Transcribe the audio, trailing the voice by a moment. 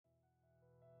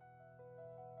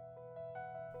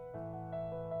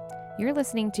You're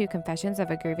listening to Confessions of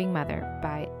a Grieving Mother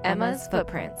by Emma's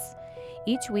Footprints.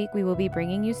 Each week, we will be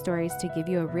bringing you stories to give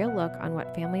you a real look on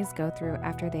what families go through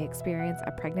after they experience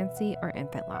a pregnancy or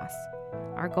infant loss.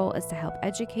 Our goal is to help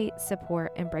educate,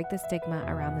 support, and break the stigma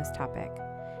around this topic.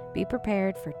 Be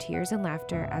prepared for tears and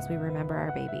laughter as we remember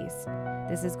our babies.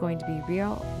 This is going to be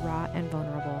real, raw, and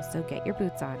vulnerable, so get your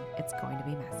boots on. It's going to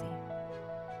be messy.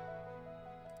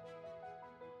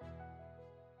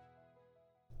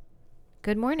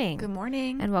 Good morning. Good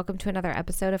morning. And welcome to another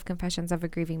episode of Confessions of a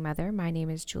Grieving Mother. My name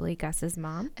is Julie, Gus's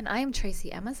mom. And I am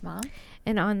Tracy, Emma's mom.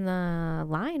 And on the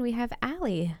line, we have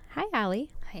Allie. Hi, Allie.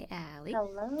 Hi, Allie.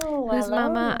 Hello. Whose hello.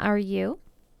 mama are you?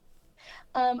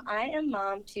 I am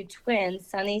mom to twins,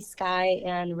 Sunny Sky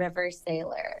and River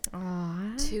Sailor.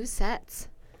 Aww. 2 sets.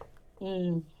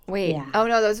 Wait. Yeah. Oh,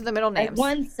 no, those are the middle names.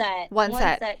 One set. One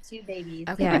set. 2 babies.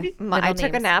 Okay. Yeah. I took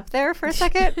a names. nap there for a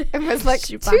second and was like,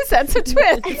 2 Shoebox. sets of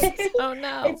twins. Oh,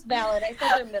 no. It's valid. I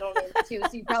said their middle names too,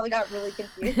 so you probably got really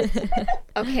confused.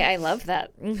 Okay, I love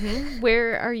that.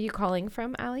 Where are you calling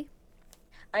from, Allie?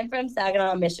 I'm from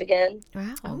Saginaw, Michigan.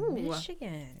 Wow. Oh.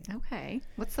 Michigan. Okay.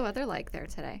 What's the weather like there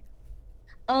today?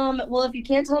 Well, if you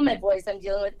can't tell my voice, I'm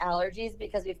dealing with allergies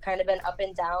because we've kind of been up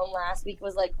and down. Last week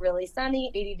was like really sunny,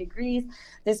 80 degrees.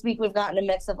 This week we've gotten a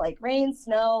mix of like rain,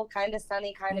 snow, kind of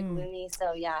sunny, kind of gloomy.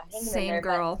 So yeah, hanging in Same there,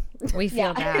 girl. We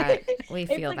feel that. We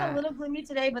It's feel like that. a little gloomy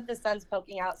today, but the sun's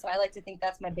poking out, so I like to think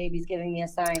that's my baby's giving me a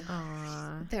sign.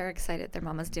 Aww. They're excited their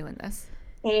mama's doing this.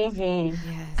 Mm-hmm.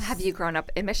 Yes. Have you grown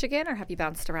up in Michigan or have you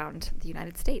bounced around the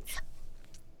United States?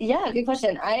 Yeah, good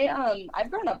question. I've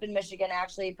grown up in Michigan,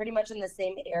 actually, pretty much in the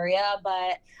same area,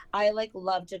 but I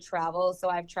love to travel. So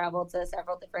I've traveled to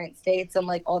several different states, and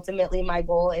ultimately my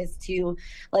goal is to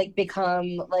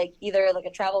become either a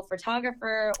travel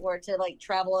photographer or to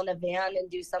travel in a van and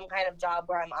do some kind of job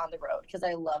where I'm on the road because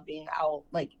I love being out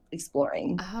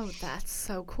exploring. Oh, that's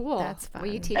so cool. That's fun.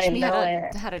 Will you teach I me know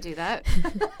how to do that?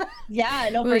 Yeah,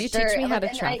 no, Will for you sure. teach me how to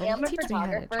And travel? I am a Teach me how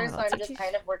to photographer, so travel. I'm just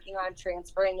kind of working on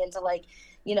transferring into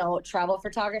travel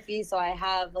photography. So I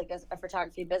have a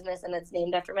photography business, and it's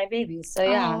named after my babies. So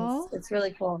yeah, it's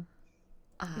really cool.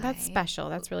 That's special.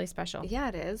 That's really special. Yeah,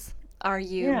 it is. Are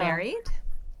you Yeah. married?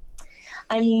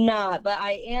 I'm not, but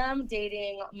I am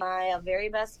dating my very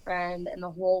best friend in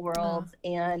the whole world.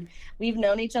 And we've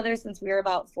known each other since we were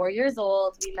about 4 years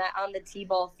old. We met on the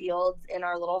t-ball fields in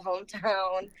our little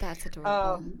hometown. That's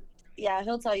adorable. Yeah,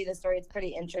 he'll tell you the story. It's pretty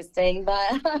interesting.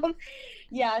 But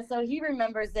yeah, so he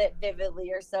remembers it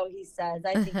vividly, or so he says.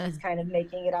 I think he's kind of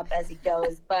making it up as he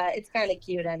goes, but it's kind of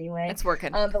cute anyway. It's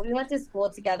working. But we went to school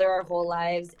together our whole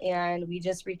lives, and we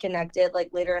just reconnected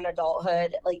later in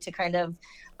adulthood, to kind of,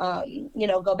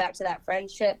 go back to that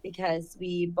friendship because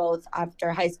we both,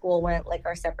 after high school, went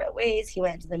our separate ways. He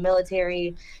went to the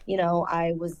military.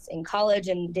 I was in college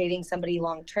and dating somebody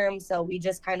long term. So we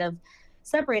just kind of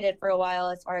separated for a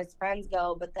while as far as friends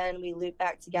go, but then we looped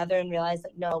back together and realized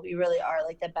no, we really are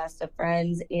the best of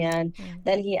friends. And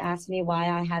then he asked me why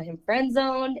I had him friend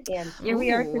zoned, and here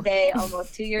we are today,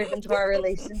 almost 2 years into our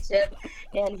relationship,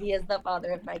 and he is the father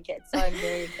of my kids. So I'm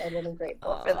very excited and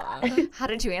grateful for that. How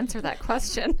did you answer that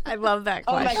question? I love that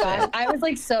Oh question. my gosh, I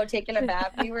was so taken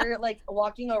aback. We were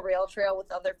walking a rail trail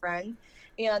with other friends,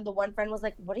 and the one friend was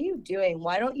like, "What are you doing?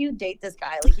 Why don't you date this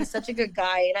guy? He's such a good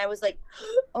guy." And I was like,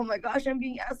 "Oh my gosh, I'm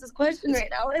being asked this question right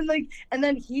now." And my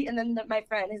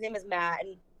friend, his name is Matt,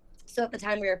 and so at the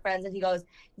time we were friends, and he goes,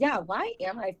 "Yeah, why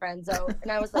am I friend zoned?"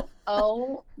 And I was like,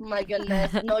 "Oh my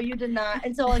goodness, no, you did not."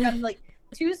 And so I'm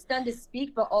too stunned to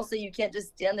speak, but also you can't just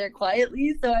stand there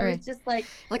quietly. So I was just oh,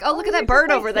 look at that bird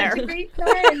over there. Such a great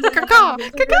friend. Caw-caw,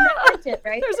 Caw-caw.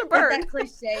 Right? There's a bird. That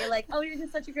cliche, oh, you're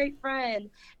just such a great friend.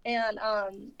 And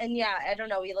yeah, I don't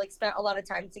know. We spent a lot of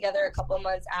time together. A couple of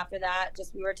months after that,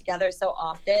 just we were together so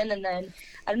often. And then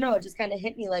I don't know, it just kind of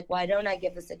hit me why don't I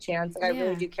give this a chance? I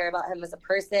really do care about him as a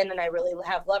person, and I really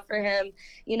have love for him.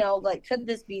 Could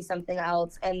this be something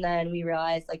else? And then we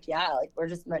realized we're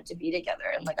just meant to be together,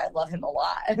 and I love him a lot.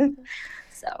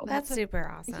 So That's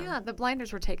super awesome. Yeah, the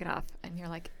blinders were taken off, and you're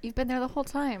you've been there the whole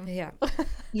time. Yeah.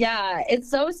 yeah, it's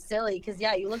so silly because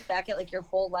you look back at your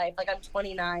whole life. I'm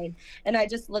 29, and I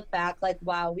just look back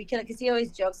wow, we could, because he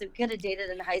always jokes that we could have dated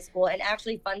in high school. And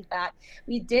actually, fun fact,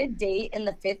 we did date in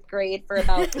the 5th grade for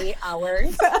about 8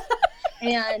 hours.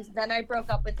 And then I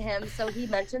broke up with him. So he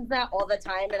mentions that all the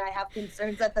time. And I have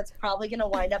concerns that that's probably going to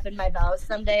wind up in my vows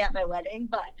someday at my wedding.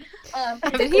 But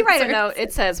did he write a note?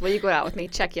 It says, "Will you go out with me?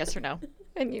 Check yes or no."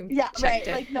 And you Yeah, checked right.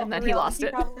 it, Like, no, and then for he real, lost he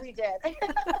it. probably did.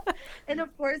 And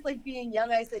of course, like being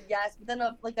young, I said yes. But then,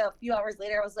 like a few hours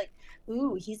later, I was like,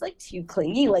 "Ooh, he's like too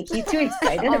clingy. Like he's too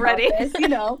excited Already. about this, you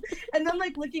know." And then,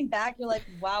 like looking back, you're like,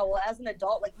 "Wow." Well, as an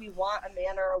adult, like we want a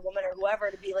man or a woman or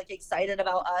whoever to be like excited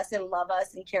about us and love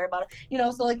us and care about us, you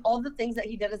know. So like all the things that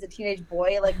he did as a teenage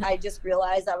boy, like I just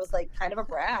realized I was like kind of a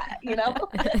brat, you know.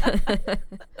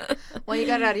 Well, you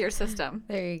got it out of your system.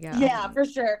 There you go. Yeah, for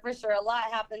sure. A lot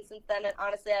happened since then, and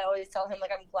honestly, I always tell him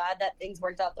like I'm glad that things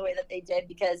worked out the way that they did,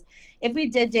 because if we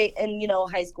did date in, you know,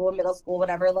 high school, middle school,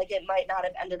 whatever, like it might not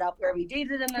have ended up where we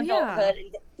dated in adulthood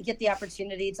and get the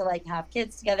opportunity to like have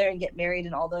kids together and get married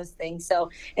and all those things. So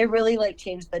it really like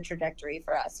changed the trajectory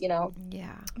for us, you know.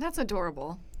 Yeah. That's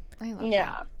adorable. I love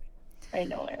Yeah, that. I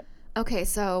know it. Okay,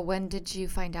 so when did you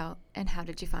find out, and how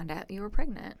did you find out you were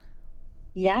pregnant?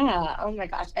 Yeah. Oh my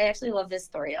gosh, I actually love this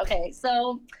story. Okay,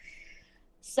 so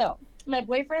my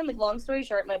boyfriend, like long story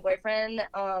short, my boyfriend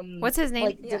What's his name?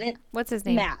 like didn't What's his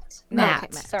name? Matt. Matt.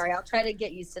 Okay, Matt. Sorry, I'll try to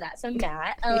get used to that. So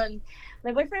Matt,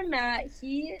 my boyfriend Matt,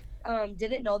 he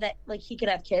didn't know that like he could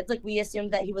have kids. Like we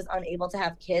assumed that he was unable to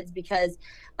have kids because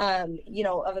you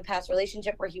know, of a past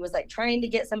relationship where he was like trying to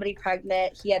get somebody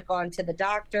pregnant. He had gone to the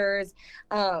doctors,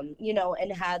 you know,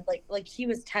 and had like he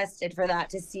was tested for that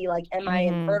to see like, am I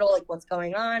infertile? Like what's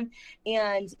going on?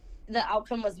 And the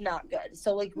outcome was not good.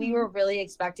 So like we were really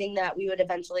expecting that we would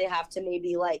eventually have to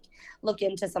maybe like look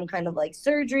into some kind of like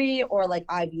surgery or like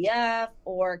IVF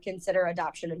or consider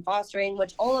adoption and fostering,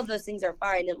 which all of those things are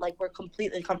fine. And like we're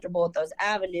completely comfortable with those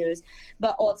avenues.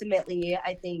 But ultimately,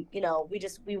 I think, you know,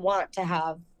 we want to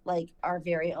have like our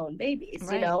very own babies,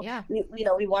 Right, you know, yeah.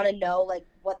 we want to know like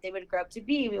what they would grow up to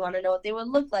be. We want to know what they would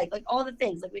look like all the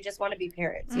things. Like we just want to be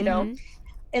parents, you know?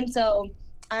 And so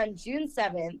on June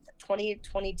 7th,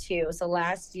 2022, so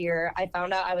last year, I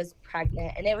found out I was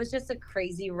pregnant, and it was just a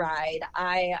crazy ride.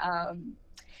 I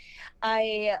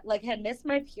like had missed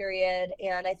my period,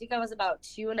 and I think I was about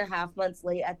 2.5 months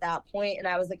late at that point. And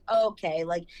I was like, oh, okay,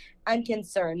 like I'm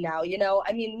concerned now, you know.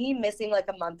 I mean, me missing like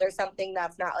a month or something,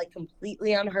 that's not like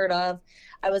completely unheard of.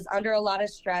 I was under a lot of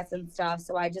stress and stuff,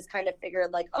 so I just kind of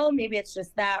figured like, oh, maybe it's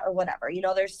just that or whatever, you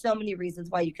know. There's so many reasons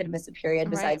why you could miss a period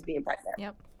besides being pregnant.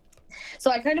 Yep.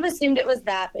 So I kind of assumed it was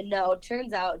that, but no, it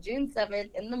turns out June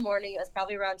 7th in the morning, it was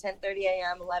probably around 10:30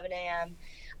 a.m., 11 a.m.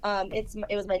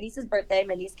 It was my niece's birthday,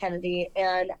 my niece Kennedy,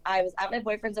 and I was at my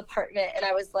boyfriend's apartment, and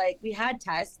I was like, we had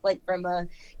tests like from a,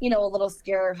 you know, a little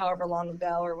scare however long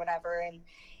ago or whatever.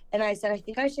 And I said, I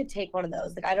think I should take one of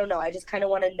those. Like, I don't know. I just kind of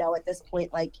want to know at this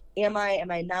point, like, am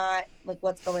I not, like,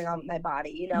 what's going on with my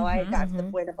body? You know, I got to the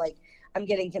point of like, I'm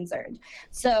getting concerned.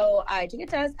 So I took a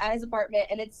test at his apartment,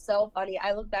 and it's so funny.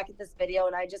 I look back at this video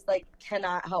and I just like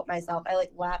cannot help myself. I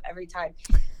like laugh every time.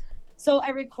 So I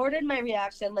recorded my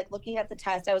reaction, like looking at the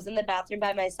test. I was in the bathroom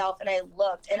by myself, and I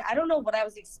looked, and I don't know what I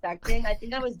was expecting. I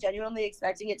think I was genuinely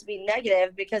expecting it to be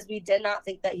negative because we did not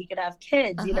think that he could have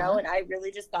kids, you know, and I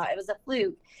really just thought it was a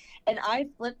fluke. And I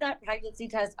flipped that pregnancy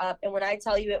test up, and when I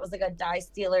tell you it was like a die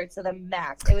stealer to the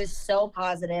max, it was so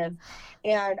positive.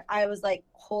 And I was like,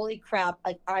 holy crap,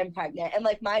 like I'm pregnant. And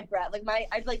like my breath, like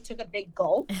I like took a big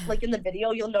gulp, like in the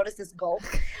video, you'll notice this gulp.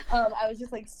 I was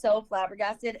just like so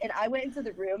flabbergasted, and I went into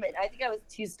the room, and I think I was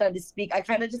too stunned to speak. I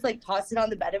kind of just like tossed it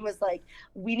on the bed and was like,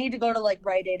 we need to go to like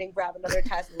Rite Aid and grab another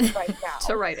test right now.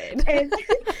 To Rite Aid.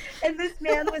 And this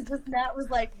man Matt was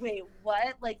like, wait,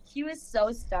 what? Like he was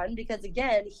so stunned because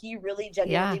again, he really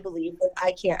genuinely believed that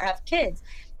I can't have kids.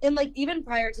 And like even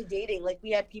prior to dating, like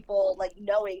we had people like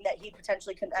knowing that he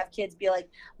potentially couldn't have kids be like,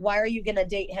 why are you gonna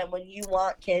date him when you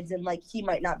want kids and like he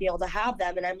might not be able to have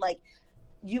them? And I'm like,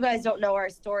 you guys don't know our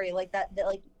story. Like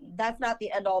like that's not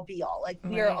the end all be all. Like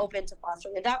we are open to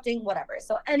fostering, adopting, whatever.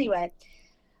 So anyway,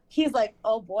 he's like,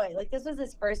 oh boy, like this was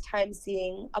his first time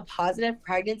seeing a positive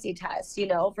pregnancy test, you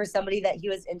know, for somebody that he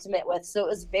was intimate with. So it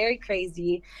was very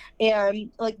crazy. And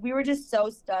like, we were just so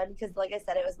stunned because like I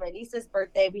said, it was my niece's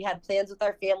birthday. We had plans with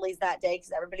our families that day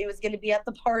because everybody was going to be at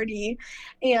the party,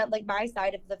 and like my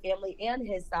side of the family and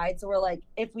his side. So we're like,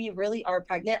 if we really are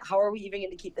pregnant, how are we even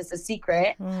going to keep this a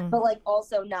secret? But like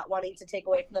also not wanting to take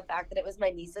away from the fact that it was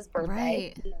my niece's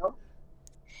birthday, you know?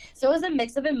 So it was a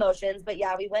mix of emotions, but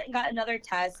yeah, we went and got another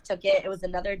test, took it. It was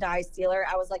another dye stealer.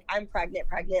 I was like, I'm pregnant.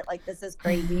 Like, this is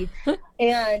crazy.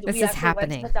 And we actually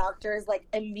went to the doctors like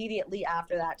immediately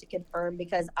after that to confirm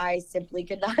because I simply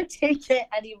could not take it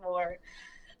anymore.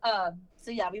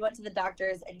 So yeah, we went to the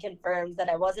doctors and confirmed that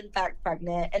I was in fact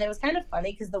pregnant. And it was kind of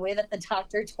funny because the way that the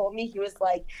doctor told me, he was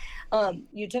like,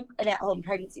 you took an at-home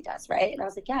pregnancy test, right? And I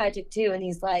was like, yeah, I took two. And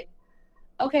he's like,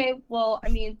 okay, well, I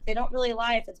mean, they don't really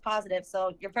lie if it's positive,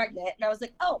 so you're pregnant. And I was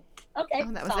like, oh, okay,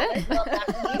 Oh, that was solid. it. Well,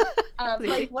 that's neat.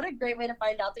 Like, what a great way to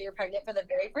find out that you're pregnant for the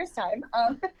very first time.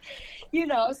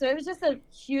 So it was just a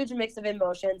huge mix of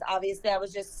emotions. Obviously, I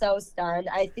was just so stunned.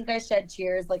 I think I shed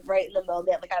tears like right in the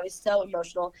moment. Like, I was so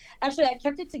emotional. Actually, I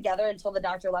kept it together until the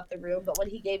doctor left the room. But when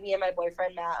he gave me and my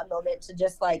boyfriend Matt a moment to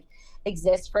just like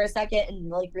exist for a second and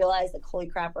like realize like, holy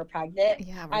crap, we're pregnant.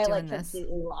 Yeah, we're I doing like this.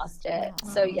 completely lost it.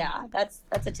 Aww. So yeah, that's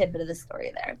a tidbit of the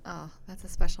story there. Oh, that's a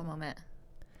special moment.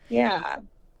 Yeah.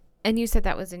 And you said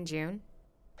that was in June?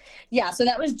 Yeah, so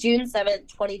that was June 7th,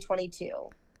 2022.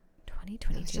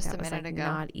 2022. Just that a was minute like ago.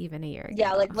 not even a year ago.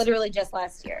 Yeah, like literally just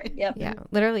last year. Yep. Yeah,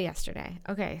 literally yesterday.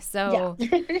 Okay, so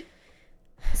Yeah.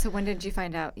 So when did you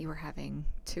find out you were having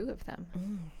 2 of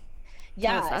them?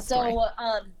 Yeah. So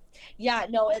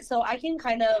so I can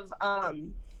kind of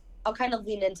I'll kind of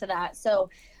lean into that. So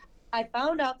I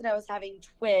found out that I was having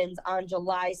twins on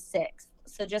July 6th.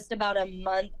 So just about a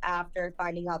month after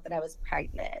finding out that I was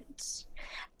pregnant.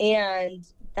 And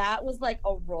that was like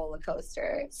a roller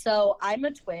coaster. So I'm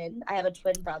a twin. I have a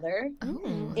twin brother.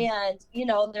 Oh. And,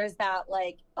 there's that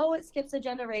like, oh, it skips a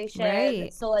generation.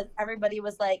 Right. So like everybody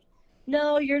was like,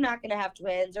 no, you're not going to have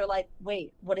twins. Or like,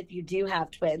 wait, what if you do have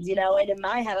twins? And in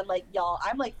my head, I'm like, y'all,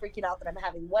 I'm like freaking out that I'm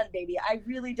having one baby. I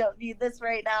really don't need this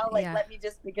right now. Like, let me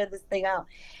just figure this thing out.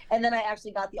 And then I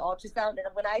actually got the ultrasound.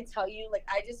 And when I tell you, like,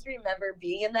 I just remember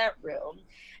being in that room.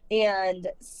 And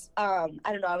I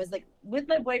don't know, I was like with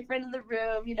my boyfriend in the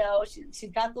room, she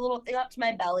got the little thing up to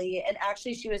my belly. And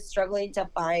actually she was struggling to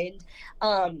find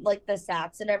like the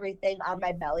sacs and everything on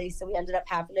my belly. So we ended up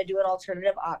having to do an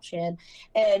alternative option.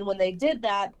 And when they did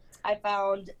that, I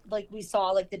found like we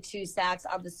saw like the 2 sacs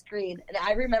on the screen. And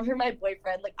I remember my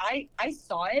boyfriend, like I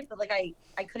saw it, but like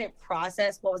I couldn't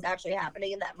process what was actually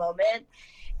happening in that moment.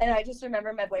 And I just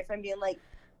remember my boyfriend being like,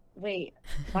 wait,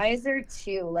 why is there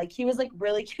 2? Like he was like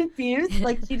really confused.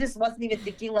 Like he just wasn't even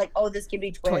thinking like, oh, this could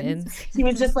be twins. He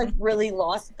was just like really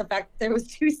lost at the fact that there was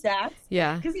 2 sacs.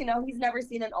 Yeah. Because he's never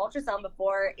seen an ultrasound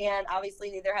before, and obviously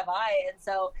neither have I. And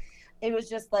so it was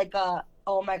just like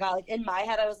oh my god, like in my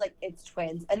head I was like, it's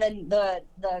twins. And then the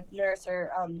nurse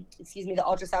or the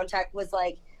ultrasound tech was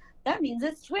like, that means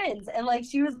it's twins. And like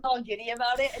she was all giddy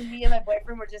about it, and me and my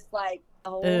boyfriend were just like,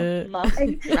 oh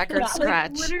my record god.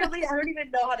 scratch. Like, literally, I don't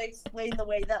even know how to explain the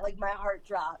way that like my heart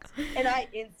dropped, and I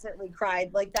instantly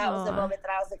cried. Like that was the moment that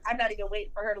I was like, I'm not even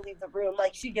waiting for her to leave the room.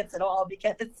 Like she gets it all,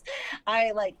 because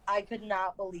I could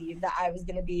not believe that I was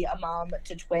gonna be a mom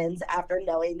to twins after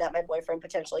knowing that my boyfriend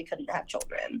potentially couldn't have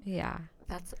children. Yeah,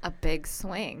 that's a big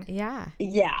swing. Yeah,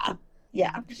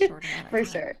 for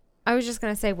sure. I was just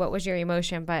gonna say, what was your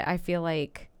emotion, but I feel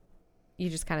like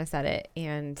you just kind of said it.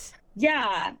 And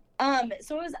yeah.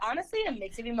 So it was honestly a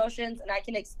mix of emotions, and I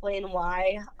can explain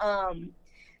why.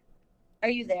 Are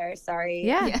you there? Sorry.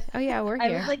 Yeah. Oh yeah, we're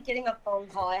here. I was like getting a phone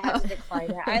call. I had to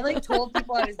decline it. I like told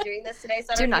people I was doing this today,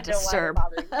 so I do not disturb.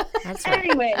 That's right.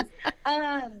 Anyways,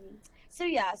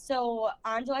 so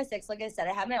on July 6th, like I said,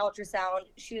 I had my ultrasound.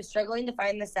 She was struggling to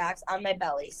find the sacs on my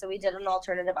belly, so we did an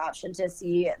alternative option to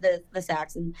see the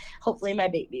sacs and hopefully my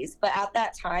babies. But at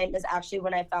that time is actually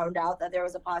when I found out that there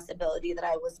was a possibility that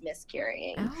I was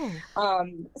miscarrying.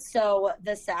 So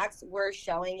the sacs were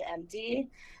showing empty.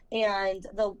 And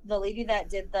the lady that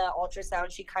did the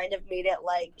ultrasound, she kind of made it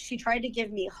like, she tried to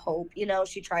give me hope,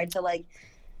 she tried to like,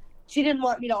 she didn't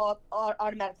want me to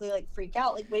automatically like freak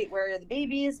out, like, wait, where are the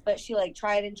babies? But she like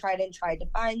tried to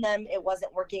find them. It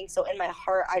wasn't working. So in my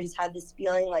heart, I just had this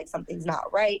feeling like something's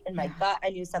not right. In my gut, I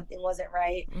knew something wasn't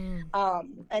right.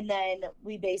 And then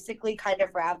we basically kind of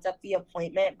wrapped up the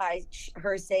appointment by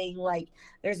her saying like,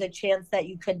 there's a chance that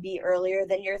you could be earlier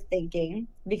than you're thinking.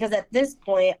 Because at this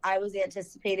point, I was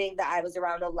anticipating that I was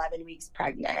around 11 weeks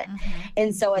pregnant.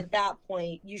 And so at that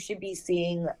point, you should be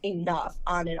seeing enough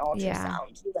on an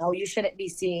ultrasound. You shouldn't be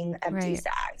seeing empty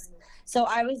sacs. So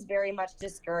I was very much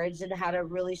discouraged and had a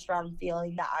really strong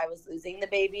feeling that I was losing the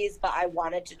babies, but I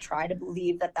wanted to try to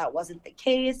believe that that wasn't the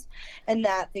case and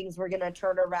that things were going to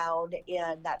turn around,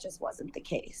 and that just wasn't the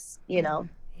case, Yeah.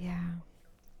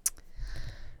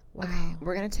 Wow. Okay,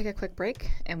 we're going to take a quick break,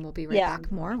 and we'll be right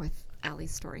back more with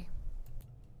Allie's story.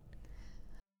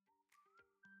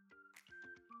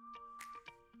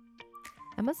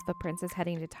 Emma's Footprints is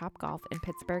heading to Topgolf in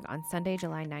Pittsburgh on Sunday,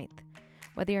 July 9th.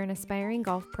 Whether you're an aspiring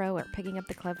golf pro or picking up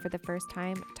the club for the first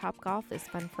time, Topgolf is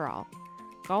fun for all.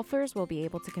 Golfers will be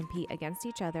able to compete against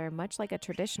each other much like a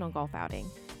traditional golf outing.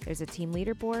 There's a team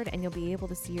leaderboard, and you'll be able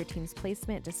to see your team's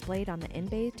placement displayed on the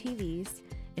in-bay TVs,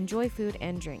 enjoy food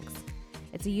and drinks.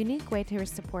 It's a unique way to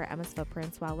support Emma's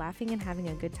Footprints while laughing and having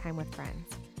a good time with friends.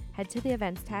 Head to the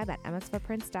events tab at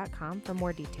emmasfootprints.com for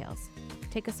more details.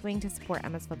 Take a swing to support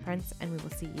Emma's Footprints, and we will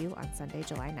see you on Sunday,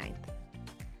 July 9th.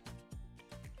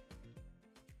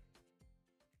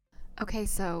 Okay,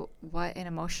 so what an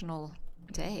emotional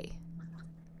day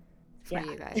for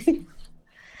you guys.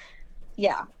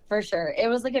 Yeah, for sure. It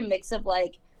was like a mix of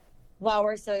like, wow,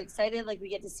 we're so excited. Like we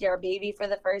get to see our baby for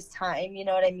the first time. You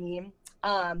know what I mean?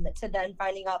 To then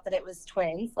finding out that it was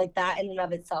twins, like that in and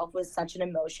of itself was such an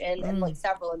emotion and like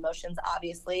several emotions,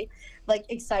 obviously, like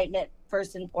excitement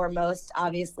first and foremost,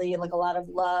 obviously, like a lot of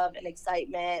love and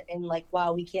excitement and like,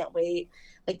 wow, we can't wait.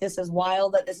 Like, this is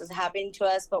wild that this is happening to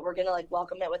us, but we're going to like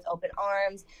welcome it with open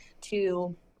arms.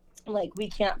 To like, we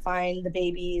can't find the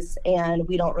babies and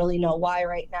we don't really know why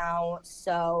right now.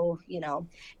 So, you know,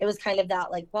 it was kind of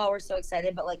that like, wow, we're so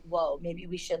excited, but like, whoa, maybe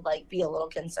we should like be a little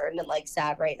concerned and like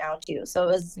sad right now too. So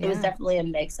it was definitely a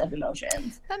mix of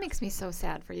emotions. That makes me so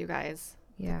sad for you guys.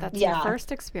 Yeah. That's your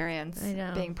first experience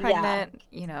being pregnant,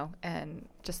 you know, and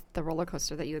just the roller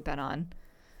coaster that you had been on.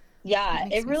 Yeah,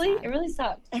 it really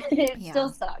sucked. It still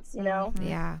sucks, you know?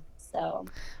 Yeah. So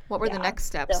what were the next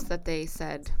steps that they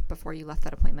said before you left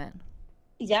that appointment?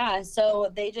 Yeah, so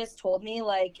they just told me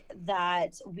like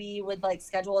that we would like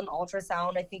schedule an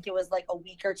ultrasound. I think it was like a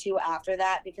week or two after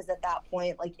that, because at that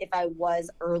point, like if I was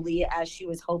early as she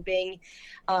was hoping,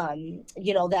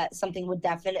 you know, that something would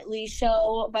definitely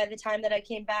show by the time that I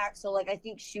came back. So like I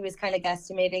think she was kind of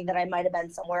guesstimating that I might have been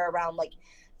somewhere around like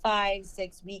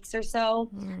 5-6 weeks or so.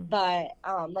 But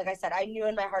like I said, I knew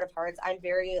in my heart of hearts, I'm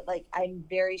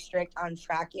very strict on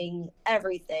tracking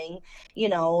everything, you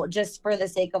know, just for the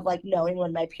sake of like knowing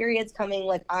when my period's coming.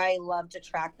 Like I love to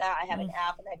track that. I have an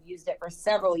app and I've used it for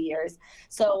several years.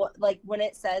 So like when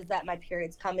it says that my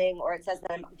period's coming, or it says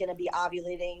that I'm going to be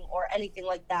ovulating or anything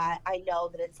like that, I know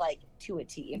that it's like to a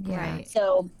T. Right.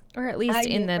 So, or at least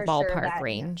in the ballpark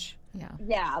range.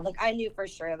 Yeah, like I knew for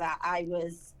sure that I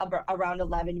was around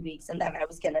 11 weeks and that I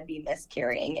was going to be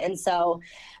miscarrying. And so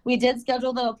we did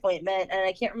schedule the appointment, and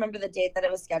I can't remember the date that it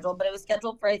was scheduled, but it was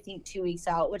scheduled for I think 2 weeks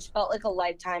out, which felt like a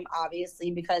lifetime,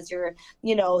 obviously, because you're,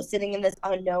 you know, sitting in this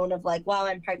unknown of like, wow,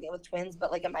 I'm pregnant with twins, but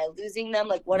like, am I losing them?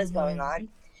 Like, what is going on?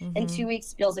 And 2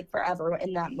 weeks feels like forever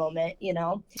in that moment, you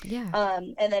know? Yeah.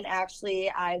 And then actually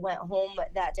I went home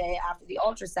that day after the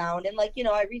ultrasound, and like, you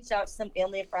know, I reached out to some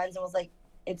family and friends and was like,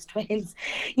 it's twins.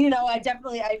 You know, I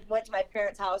went to my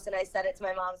parents' house and I said it to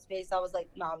my mom's face. I was like,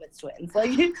 Mom, it's twins.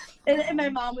 Like, and my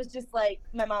mom was just like,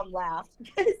 my mom laughed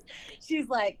because she's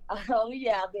like, oh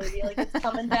yeah, baby, like it's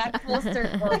coming back full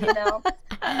circle, you know?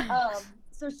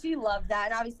 So she loved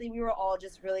that. And obviously we were all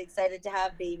just really excited to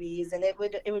have babies, and it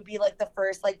would be like the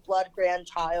first like blood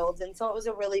grandchild. And so it was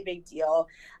a really big deal,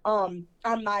 on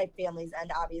my family's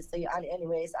end, obviously.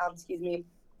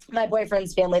 My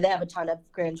boyfriend's family, they have a ton of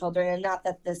grandchildren, and not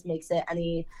that this makes it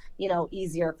any, you know,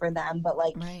 easier for them, but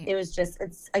like it was just,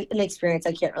 it's an experience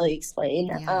I can't really explain.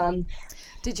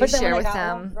 Did you share with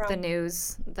them the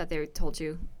news that they told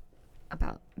you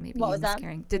about maybe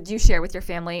miscarrying? Did you share with your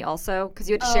family also? Because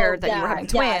you had shared that you were having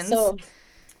twins.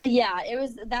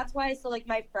 That's why. So like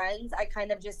my friends, I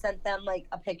kind of just sent them like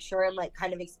a picture and like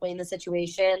kind of explained the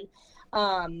situation.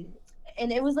 And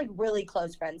it was like really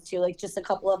close friends too, like just a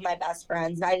couple of my best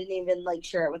friends. And I didn't even like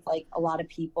share it with like a lot of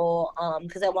people,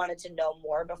 because I wanted to know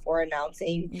more before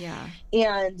announcing. Yeah.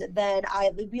 And then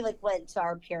we like went to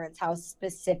our parents' house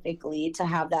specifically to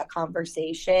have that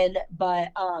conversation.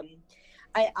 But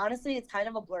I honestly, it's kind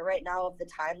of a blur right now of the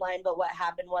timeline, but what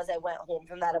happened was I went home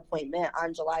from that appointment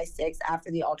on July 6th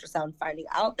after the ultrasound, finding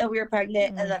out that we were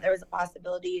pregnant and that there was a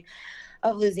possibility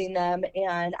of losing them.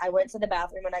 And I went to the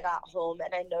bathroom when I got home,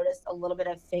 and I noticed a little bit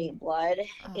of faint blood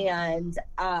and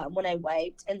when I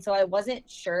wiped. And so I wasn't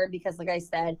sure, because like I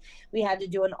said, we had to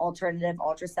do an alternative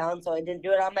ultrasound, so I didn't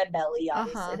do it on my belly.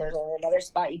 Obviously there's only another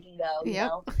spot you can go, you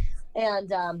know.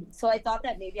 And so I thought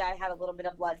that maybe I had a little bit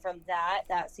of blood from that.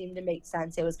 That seemed to make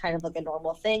sense. It was kind of like a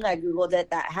normal thing. I Googled it.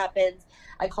 That happens.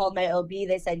 I called my OB.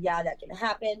 They said, yeah, that can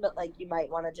happen, but like you might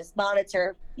want to just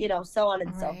monitor, you know, so on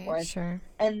and so forth. Sure.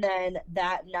 And then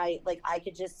that night, like I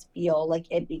could just feel like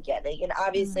it beginning. And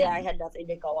obviously I had nothing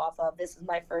to go off of. This is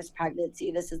my first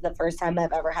pregnancy. This is the first time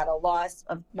I've ever had a loss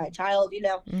of my child, you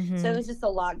know. So it was just a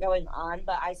lot going on.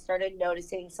 But I started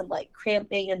noticing some like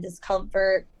cramping and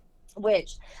discomfort,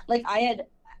 which like I had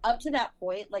up to that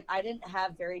point, like I didn't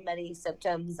have very many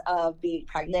symptoms of being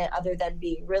pregnant other than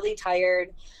being really tired,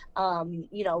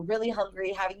 you know, really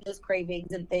hungry, having those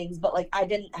cravings and things, but like I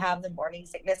didn't have the morning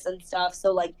sickness and stuff.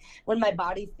 So like when my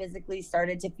body physically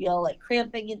started to feel like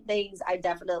cramping and things, I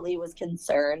definitely was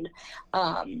concerned.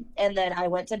 And then I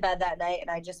went to bed that night and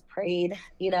I just prayed.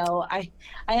 You know, I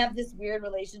have this weird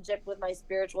relationship with my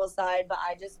spiritual side, but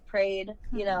I just prayed,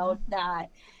 you know, that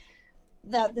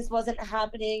this wasn't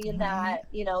happening and that,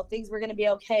 you know, things were going to be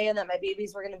okay and that my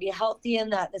babies were going to be healthy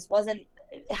and that this wasn't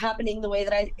happening the way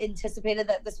that I anticipated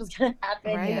that this was going to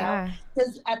happen, you know,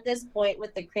 because at this point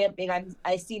with the cramping,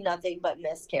 I see nothing but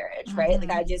miscarriage, right? Like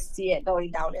I just see it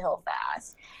going downhill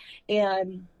fast.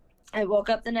 And I woke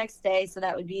up the next day. So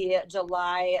that would be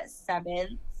July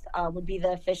 7th. Would be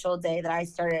the official day that I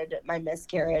started my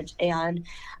miscarriage. And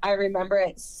I remember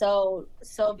it so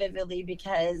vividly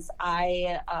because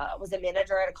I was a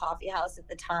manager at a coffee house at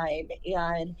the time,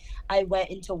 and I went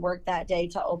into work that day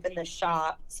to open the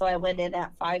shop. So I went in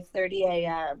at 5:30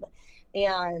 a.m.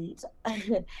 And,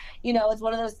 you know, it's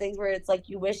one of those things where it's like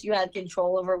you wish you had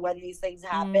control over when these things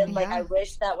happen. Like, I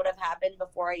wish that would have happened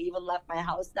before I even left my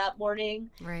house that morning.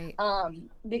 Right.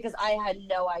 Because I had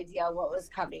no idea what was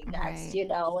coming next, you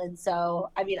know? And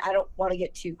so, I mean, I don't want to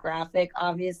get too graphic,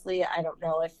 obviously. I don't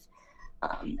know if,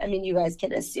 I mean, you guys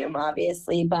can assume,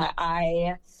 obviously, but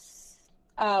I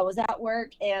was at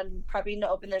work and prepping to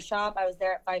open the shop. I was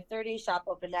there at 5:30. Shop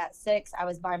opened at 6. I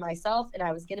was by myself, and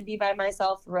I was going to be by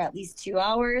myself for at least 2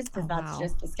 hours because that's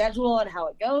just the schedule and how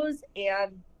it goes.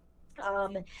 And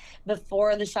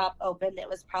before the shop opened, it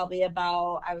was probably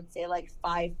about, I would say, like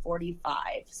 5:45.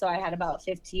 So I had about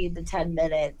 15 to 10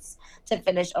 minutes to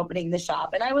finish opening the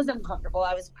shop, and I was uncomfortable.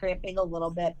 I was cramping a little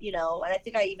bit, you know, and I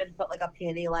think I even put like a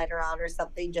panty liner on or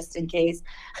something just in case.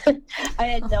 I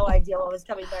had no idea what was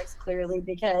coming next, clearly,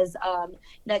 because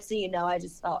next thing you know, I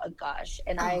just felt a gush,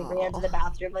 and I ran to the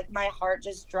bathroom. Like my heart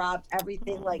just dropped,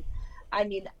 everything. Like, I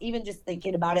mean, even just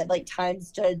thinking about it, like time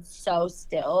stood so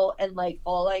still, and like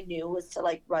all I knew was to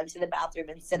like run to the bathroom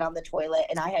and sit on the toilet,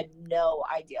 and I had no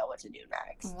idea what to do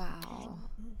next. Wow.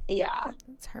 Yeah.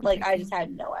 Like I just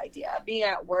had no idea. Being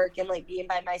at work and like being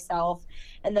by myself,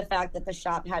 and the fact that the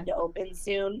shop had to open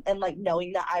soon, and like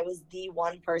knowing that I was the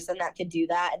one person that could do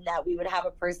that, and that we would have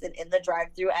a person in the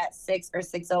drive-thru at 6 or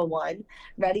 6:01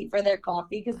 ready for their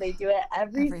coffee because they do it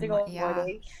every single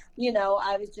morning. You know,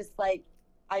 I was just like,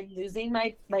 I'm losing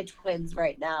my twins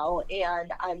right now,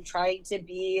 and I'm trying to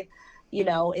be, you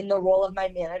know, in the role of my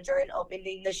manager and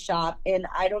opening the shop, and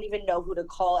I don't even know who to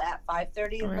call at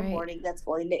 5:30 in the morning that's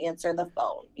going to answer the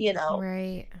phone, you know?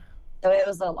 Right. So it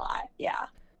was a lot. Yeah.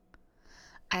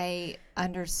 I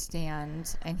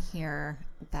understand and hear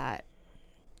that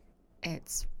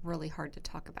it's really hard to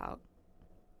talk about.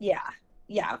 Yeah,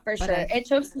 for sure. It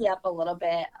chokes me up a little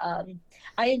bit.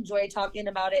 I enjoy talking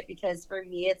about it because for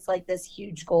me, it's like this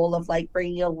huge goal of like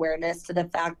bringing awareness to the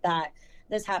fact that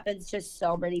this happens to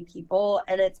so many people.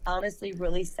 And it's honestly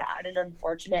really sad and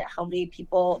unfortunate how many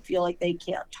people feel like they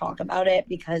can't talk about it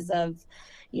because of,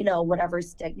 you know, whatever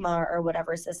stigma or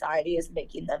whatever society is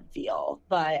making them feel.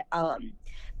 But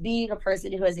being a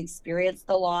person who has experienced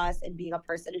the loss and being a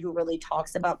person who really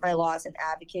talks about my loss and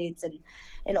advocates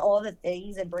and all the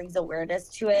things and brings awareness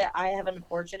to it, I have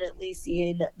unfortunately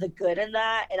seen the good in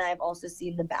that, and I've also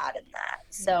seen the bad in that.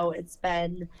 So it's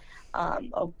been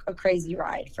a crazy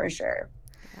ride for sure.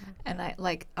 And I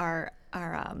like our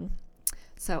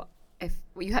so if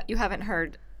you haven't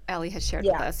heard, Allie has shared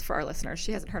with us, for our listeners,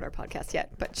 she hasn't heard our podcast yet,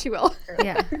 but she will.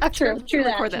 Yeah. True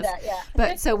that, yeah.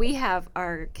 But so we have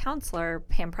our counselor,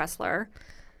 Pam Pressler,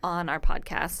 on our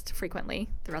podcast frequently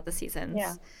throughout the seasons.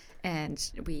 Yeah.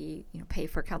 And we, you know, pay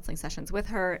for counseling sessions with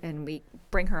her, and we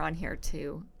bring her on here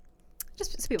to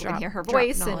just so people can hear her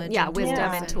voice and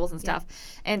wisdom and tools and stuff.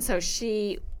 And so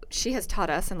she has taught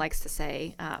us and likes to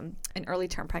say an early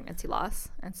term pregnancy loss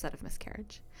instead of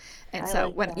miscarriage. And so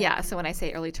when I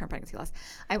say early term pregnancy loss,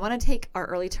 I want to take our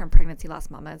early term pregnancy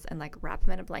loss mamas and like wrap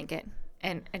them in a blanket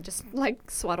and just like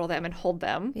swaddle them and hold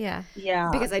them. Yeah. Yeah.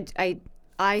 Because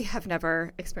I have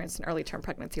never experienced an early term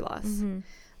pregnancy loss. Mm-hmm.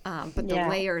 But the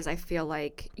layers I feel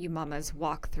like you mamas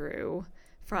walk through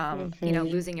from, you know,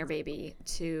 losing your baby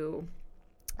to,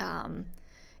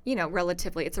 you know,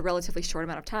 it's a relatively short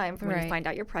amount of time from when you find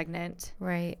out you're pregnant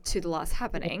to the loss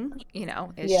happening, you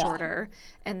know, is shorter.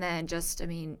 And then just, I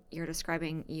mean, you're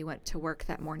describing you went to work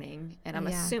that morning, and I'm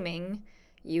assuming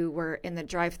you were in the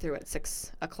drive-thru at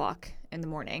 6 o'clock in the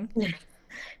morning.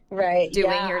 Right.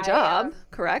 doing your job,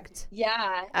 correct?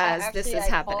 Yeah. As this is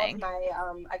happening.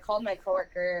 I called my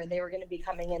coworker. They were going to be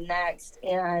coming in next,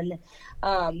 and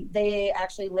they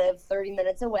actually live 30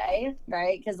 minutes away,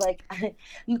 right? Because like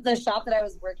the shop that I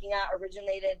was working at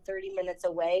originated 30 minutes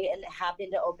away, and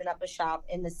happened to open up a shop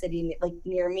in the city like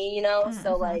near me, you know.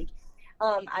 So like,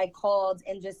 I called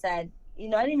and just said, you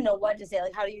know, I didn't even know what to say.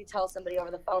 Like, how do you tell somebody over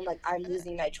the phone, like, I'm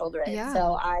losing my children? Yeah.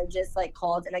 So I just, like,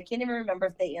 called, and I can't even remember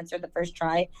if they answered the first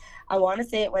try. I want to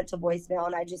say it went to voicemail,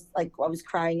 and I just, like, I was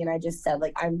crying, and I just said,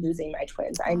 like, I'm losing my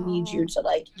twins. I need you to,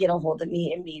 like, get a hold of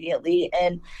me immediately.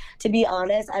 And to be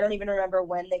honest, I don't even remember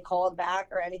when they called back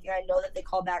or anything. I know that they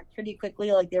called back pretty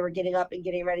quickly. Like, they were getting up and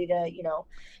getting ready to, you know,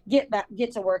 get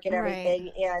to work and everything.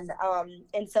 Right.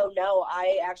 And so, no,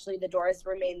 the doors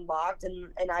remained locked, and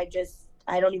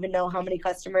I don't even know how many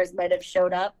customers might have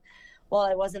showed up while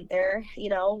I wasn't there, you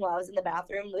know, while I was in the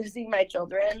bathroom losing my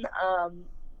children.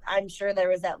 I'm sure there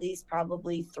was at least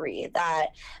probably 3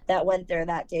 that went there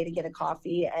that day to get a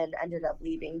coffee and ended up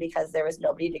leaving because there was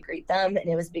nobody to greet them. And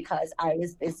it was because I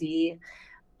was busy,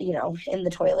 you know, in the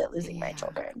toilet losing my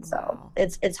children. So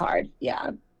it's hard.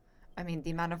 Yeah. I mean,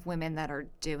 the amount of women that are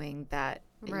doing that,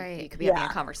 right? You could be having a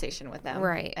conversation with them,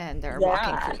 right? And they're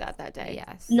walking through that day.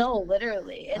 Yes. No,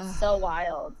 literally, it's so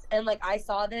wild. And like I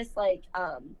saw this, like,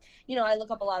 you know, I look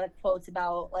up a lot of quotes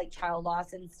about like child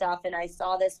loss and stuff, and I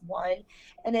saw this one,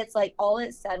 and it's like all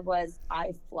it said was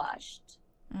 "I flushed,"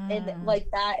 and like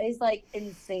that is like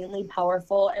insanely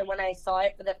powerful. And when I saw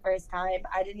it for the first time,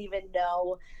 I didn't even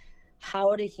know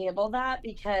how to handle that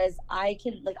because I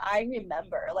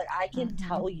remember, like I can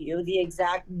tell you the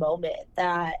exact moment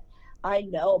that I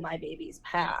know my baby's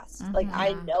passed. Like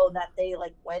I know that they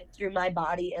like went through my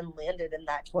body and landed in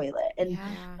that toilet. And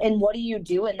and what do you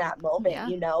do in that moment?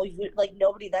 You know, like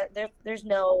nobody that there's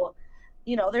no,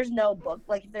 you know, there's no book.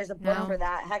 Like if there's a book for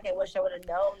that, heck, I wish I would have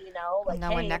known, you know, like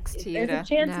no one next to you. There's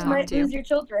a chance you might lose your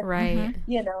children. Right.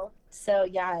 You know. So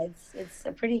yeah, it's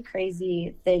a pretty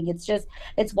crazy thing.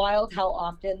 It's wild how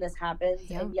often this happens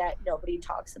and yet nobody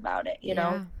talks about it, you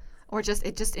know? Or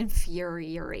it just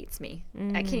infuriates me.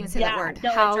 I can't even say that word.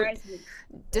 No, how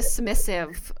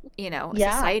dismissive, you know,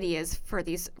 society is for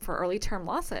early term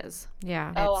losses.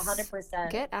 Yeah. Oh,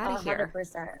 100%. Get out of here.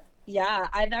 100%. Yeah,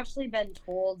 I've actually been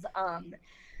told,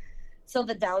 so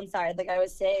the downside, like I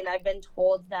was saying, I've been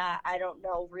told that I don't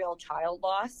know real child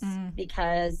loss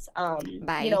because,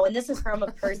 you know, and this is from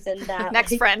a person that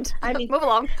next friend. I mean, move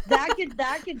along. That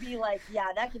could be like,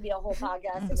 that could be a whole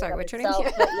podcast. I'm sorry, what's your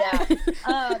name? But yeah,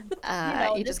 you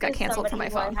know, you just got canceled from my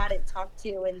phone. I hadn't talked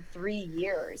to in 3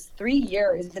 years,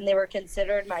 and they were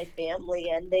considered my family,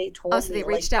 and they told me. Oh, so they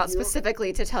reached out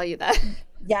specifically to tell you that.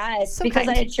 Yes, so because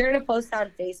I had shared a post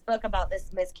on Facebook about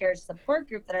this miscarriage support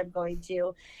group that I'm going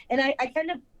to. And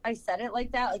I said it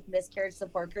like that, like miscarriage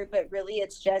support group, but really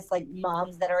it's just like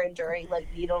moms that are enduring like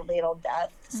neonatal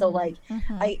death. So like,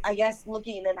 I guess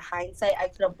looking in hindsight, I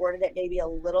could have worded it maybe a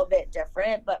little bit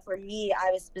different. But for me,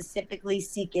 I was specifically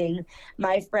seeking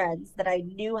my friends that I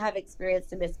knew have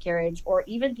experienced a miscarriage, or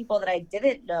even people that I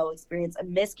didn't know experience a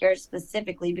miscarriage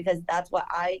specifically, because that's what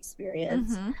I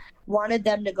experienced. Wanted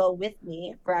them to go with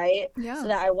me, right? So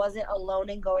that I wasn't alone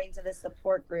in going to the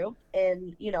support group.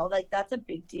 And, you know, like that's a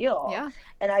big deal. Yeah.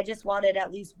 And I just wanted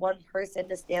at least one person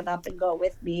to stand up and go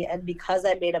with me. And because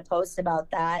I made a post about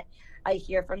that, I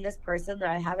hear from this person that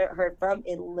I haven't heard from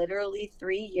in literally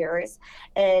 3 years.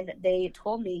 And they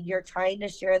told me, you're trying to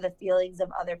share the feelings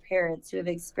of other parents who have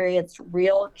experienced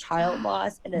real child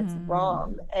loss, and it's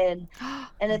wrong. And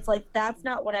it's like, that's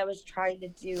not what I was trying to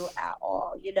do at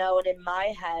all, you know? And in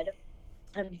my head,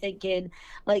 I'm thinking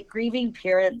like grieving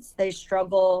parents, they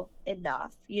struggle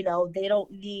enough, you know, they don't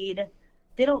need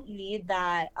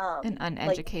that, an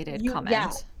uneducated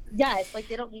comment. Yes, like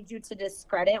they don't need you to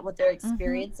discredit what they're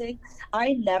experiencing.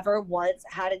 I never once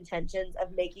had intentions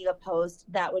of making a post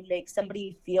that would make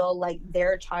somebody feel like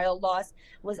their child loss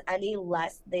was any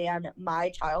less than my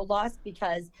child loss,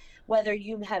 because whether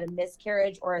you've had a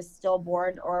miscarriage or a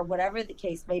stillborn or whatever the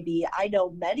case may be, I know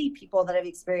many people that have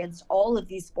experienced all of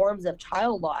these forms of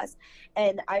child loss,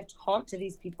 and I've talked to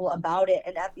these people about it.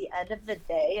 And at the end of the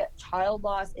day, child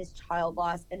loss is child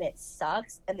loss, and it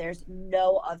sucks, and there's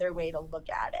no other way to look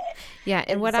at it. Yeah,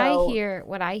 and what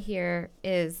I hear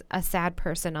is a sad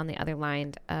person on the other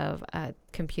line of a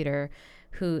computer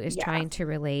who is trying to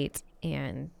relate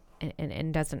and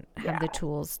doesn't have the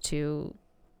tools to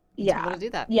to be able to do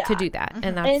that. Yeah. To do that.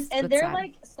 And that's and they're sad.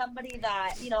 like somebody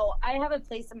that, I have a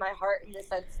place in my heart in the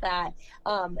sense that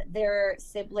their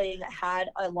sibling had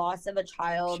a loss of a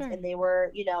child, Sure. and they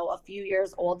were, a few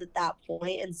years old at that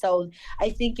point. And so I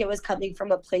think it was coming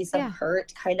from a place of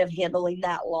hurt, kind of handling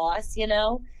that loss,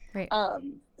 Right.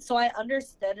 So I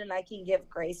understood, and I can give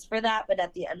grace for that. But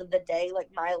at the end of the day, like,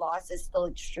 my loss is still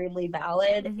extremely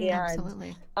valid. And,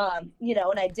 Absolutely.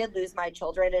 and I did lose my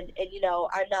children, and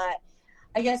I'm not,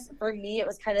 I guess for me, it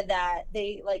was kind of that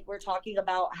they were talking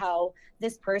about how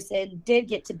this person did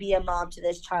get to be a mom to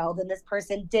this child, and this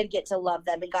person did get to love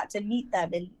them and got to meet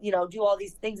them and, do all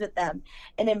these things with them.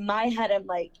 And in my head, I'm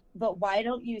like, but why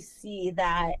don't you see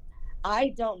that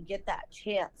I don't get that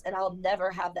chance, and I'll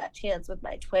never have that chance with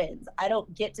my twins. I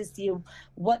don't get to see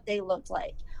what they looked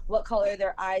like, what color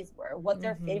their eyes were, what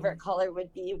their favorite color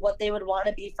would be, what they would want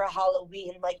to be for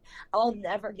Halloween. Like, I'll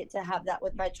never get to have that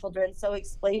with my children. So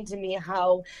explain to me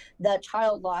how the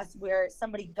child loss where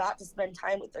somebody got to spend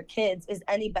time with their kids is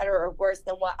any better or worse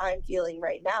than what I'm feeling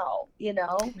right now,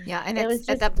 Yeah, and it was just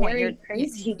at that point, very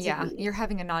crazy to me. You're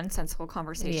having a nonsensical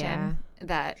conversation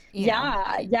that you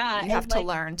have to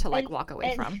learn to walk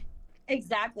away from.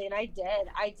 Exactly. And I did.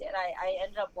 I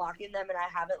ended up blocking them, and I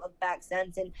haven't looked back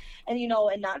since. And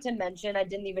and not to mention, I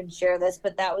didn't even share this,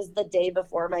 but that was the day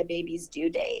before my baby's due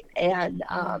date. And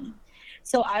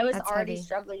so I was already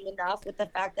struggling enough with the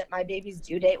fact that my baby's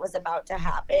due date was about to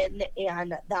happen,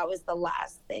 and that was the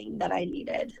last thing that I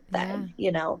needed then.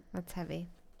 That's heavy.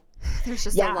 There's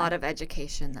just a lot of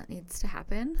education that needs to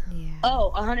happen. Yeah.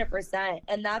 Oh, 100%.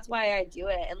 And that's why I do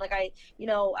it. And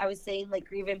I was saying,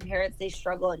 grieving parents, they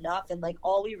struggle enough. And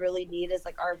all we really need is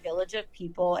our village of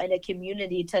people and a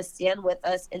community to stand with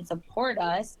us and support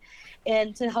us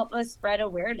and to help us spread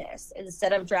awareness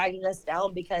instead of dragging us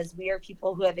down, because we are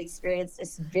people who have experienced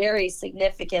this very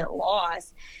significant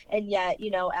loss. And yet,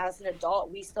 as an adult,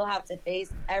 we still have to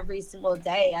face every single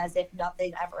day as if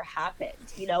nothing ever happened.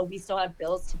 We still have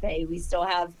bills to pay. We still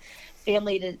have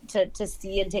family to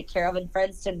see and take care of, and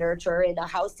friends to nurture, and a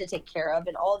house to take care of,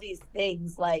 and all these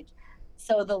things.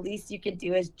 So the least you can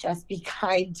do is just be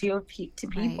kind to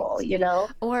people,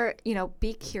 or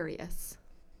be curious.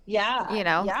 Yeah,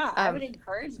 I would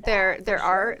encourage that. There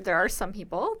are some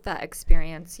people that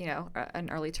experience an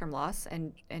early term loss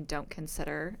and don't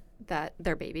consider that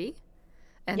their baby,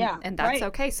 and that's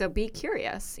okay. So be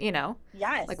curious.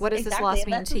 Yes, what does this loss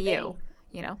mean to you?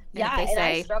 And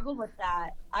I struggled with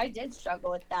that. I did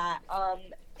struggle with that.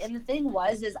 And the thing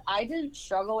is I didn't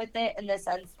struggle with it in the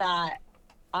sense that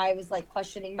I was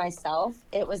questioning myself.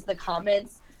 It was the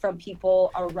comments from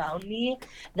people around me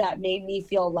that made me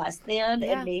feel less than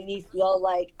and made me feel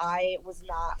like I was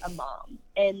not a mom.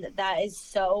 And that is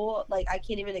so I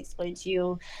can't even explain to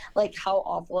you how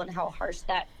awful and how harsh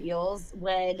that feels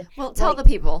when. Well, tell the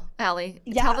people, Allie.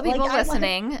 Tell the people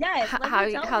listening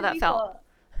how that felt.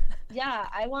 Yeah,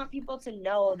 I want people to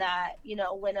know that,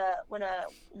 when a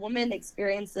woman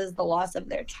experiences the loss of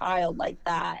their child like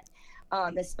that,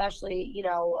 especially,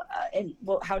 and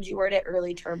how'd you word it?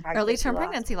 Early term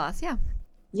pregnancy loss. Yeah.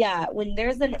 Yeah. When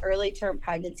there's an early term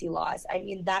pregnancy loss, I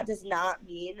mean, that does not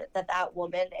mean that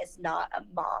woman is not a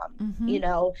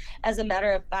mom. As a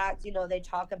matter of fact, they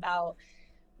talk about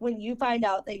when you find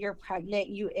out that you're pregnant,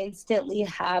 you instantly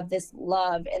have this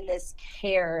love and this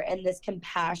care and this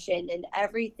compassion and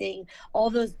everything, all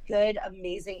those good,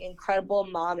 amazing, incredible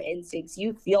mom instincts.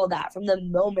 You feel that from the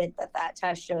moment that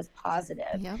test shows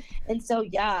positive. Yep. And so,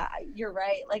 yeah, you're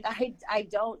right. I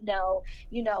don't know,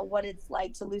 what it's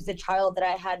like to lose a child that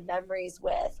I had memories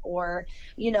with or,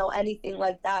 anything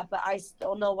like that. But I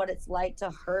still know what it's like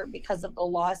to hurt because of the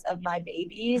loss of my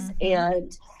babies.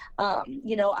 And,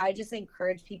 I just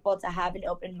encourage people to have an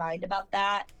open mind about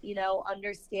that,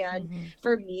 understand.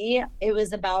 For me, it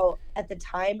was about, at the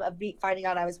time of finding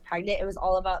out I was pregnant, it was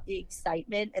all about the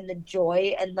excitement and the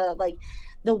joy and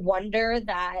the wonder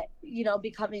that,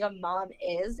 becoming a mom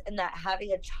is, and that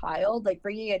having a child,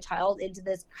 bringing a child into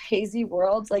this crazy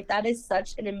world, that is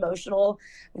such an emotional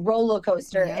roller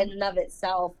coaster in and of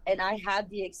itself. And I had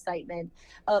the excitement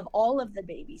of all of the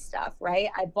baby stuff, right?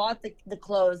 I bought the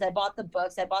clothes, I bought the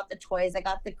books, I bought the toys, I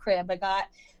got the crib, I got,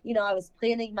 I was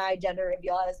planning my gender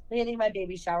reveal, I was planning my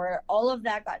baby shower. All of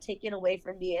that got taken away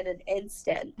from me in an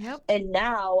instant. Yep. And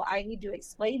now I need to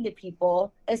explain to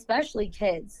people, especially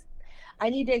kids, I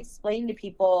need to explain to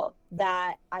people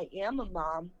that I am a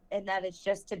mom and that it's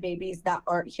just to babies that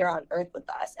aren't here on earth with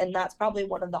us. And that's probably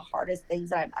one of the hardest things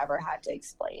that I've ever had to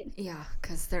explain. Yeah,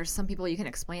 because there's some people you can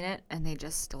explain it and they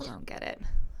just still don't get it.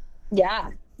 Yeah.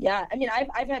 Yeah, I mean,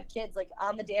 I've had kids, like,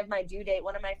 on the day of my due date,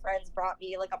 one of my friends brought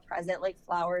me, like, a present, like,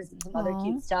 flowers and some other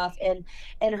cute stuff, and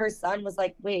her son was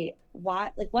like, "Wait,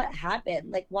 why, like, what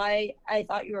happened? Like, why, I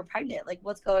thought you were pregnant, like,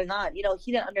 what's going on?" You know,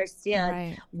 he didn't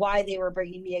understand why they were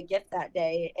bringing me a gift that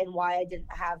day and why I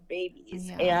didn't have babies.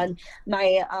 And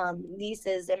my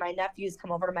nieces and my nephews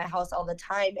come over to my house all the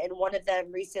time, and one of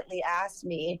them recently asked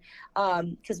me,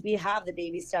 because we have the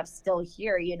baby stuff still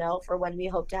here, you know, for when we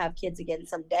hope to have kids again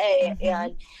someday.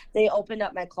 And they opened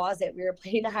up my closet. We were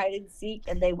playing hide and seek,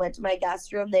 and they went to my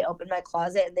guest room. They opened my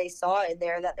closet, and they saw in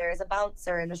there that there is a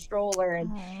bouncer and a stroller.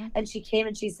 And she came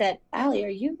and she said, "Allie, are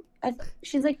you?"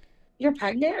 She's like, "You're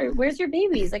pregnant? Or where's your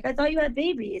babies? Like, I thought you had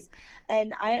babies."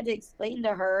 And I had to explain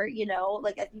to her, you know,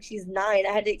 like, I think she's 9.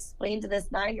 I had to explain to this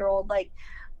 9-year-old, like,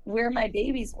 where my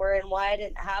babies were and why I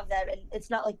didn't have them. And it's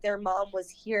not like their mom was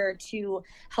here to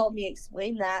help me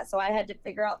explain that. So I had to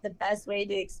figure out the best way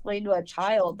to explain to a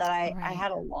child that I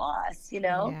had a loss, you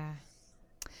know? Yeah.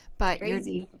 But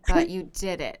crazy. But you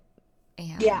did it.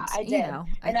 And, yeah, I did. You know,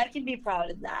 and I can be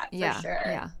proud of that for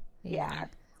sure. Yeah.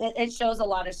 It shows a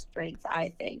lot of strength,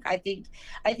 I think. I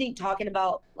think talking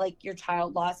about, like, your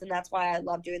child loss, and that's why I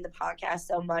love doing the podcast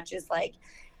so much, is like,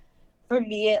 for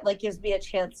me, it, like, gives me a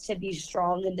chance to be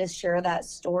strong and to share that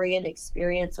story and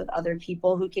experience with other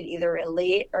people who can either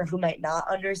relate or who might not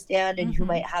understand, and who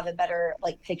might have a better,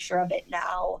 like, picture of it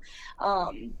now.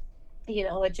 You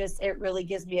know, it really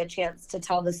gives me a chance to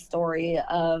tell the story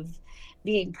of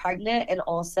being pregnant and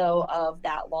also of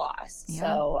that loss.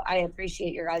 So I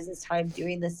appreciate your guys' time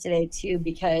doing this today too,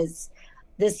 because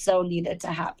this so needed to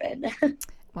happen.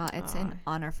 Well, it's an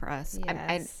honor for us.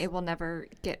 Yes. It will never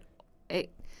get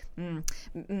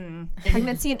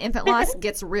pregnancy and infant loss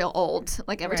gets real old.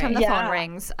 Like, every time the phone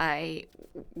rings,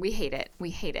 we hate it.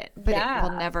 But it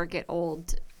will never get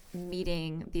old,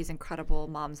 meeting these incredible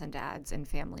moms and dads and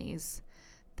families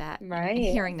that and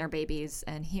hearing their babies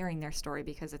and hearing their story,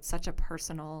 because it's such a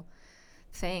personal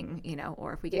thing, you know.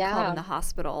 Or if we get called in the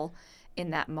hospital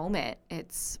in that moment,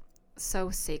 it's so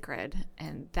sacred,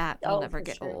 and that will never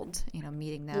get old, you know,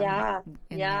 meeting them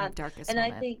in their darkest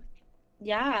moment.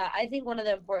 I think one of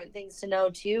the important things to know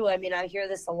too, I mean, I hear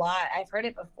this a lot. I've heard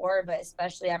it before, but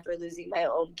especially after losing my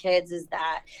own kids, is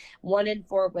that 1 in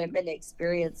 4 women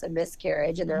experience a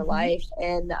miscarriage in their life.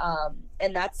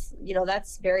 And that's, you know,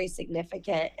 that's very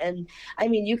significant. And I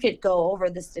mean, you could go over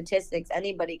the statistics.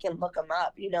 Anybody can look them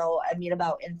up, you know, I mean,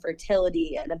 about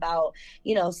infertility and about,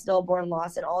 you know, stillborn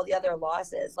loss and all the other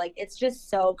losses. Like, it's just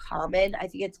so common. I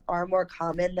think it's far more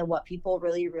common than what people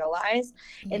really realize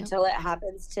until it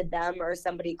happens to them or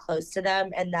somebody close to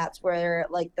them. And that's where,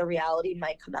 like, the reality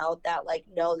might come out that, like,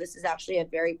 no, this is actually a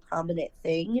very prominent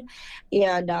thing.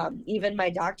 And even my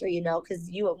doctor, you know, because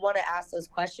you want to ask those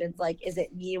questions, like, is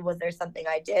it me? Was there something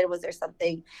I did? Was there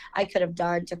something I could have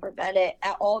done to prevent it?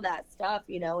 All that stuff,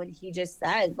 you know. And he just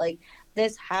said, like,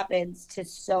 this happens to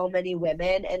so many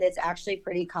women, and it's actually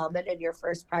pretty common in your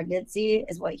first pregnancy,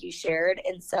 is what he shared.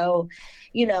 And so,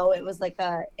 you know, it was like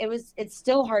it's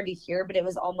still hard to hear, but it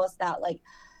was almost that, like,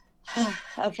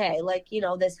 okay, like, you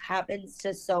know, this happens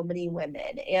to so many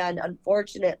women. And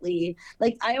unfortunately,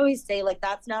 like, I always say, like,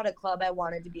 that's not a club I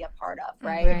wanted to be a part of,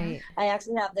 right? I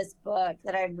actually have this book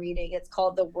that I'm reading. It's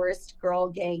called The Worst Girl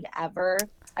Gang Ever.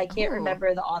 I can't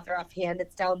remember the author offhand.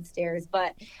 It's downstairs,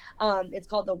 but it's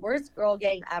called The Worst Girl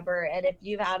Gang Ever. And if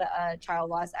you've had a child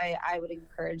loss, I would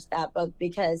encourage that book,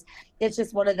 because it's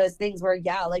just one of those things where,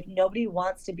 like, nobody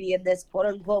wants to be in this quote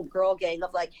unquote girl gang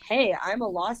of, like, hey, I'm a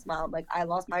lost mom. Like, I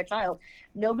lost my child.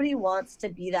 Nobody wants to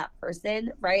be that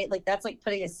person, right? Like, that's like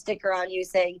putting a sticker on you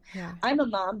saying, I'm a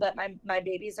mom, but my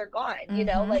babies are gone, you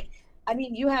know, like, I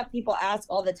mean, you have people ask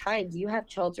all the time, do you have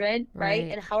children?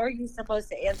 Right. And how are you supposed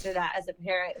to answer that as a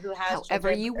parent who has however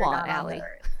children you want, Allie?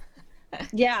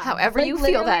 However, like, you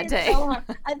feel that day. So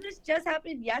and this just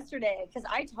happened yesterday, because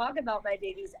I talk about my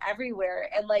babies everywhere.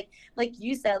 And like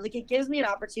you said, like, it gives me an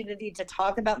opportunity to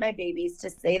talk about my babies, to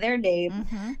say their name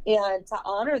and to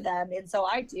honor them. And so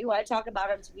I talk about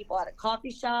them to people at a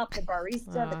coffee shop, the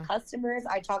barista, the customers.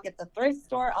 I talk at the thrift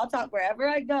store. I'll talk wherever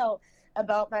I go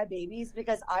about my babies,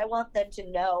 because I want them to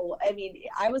know. I mean,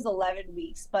 I was 11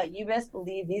 weeks, but you best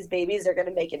believe these babies are going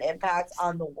to make an impact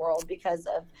on the world because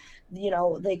of, you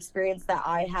know, the experience that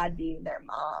I had being their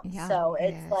mom. So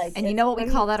it's like, and you know what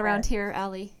we call that around here,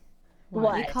 Allie?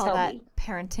 What? We call that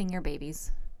parenting your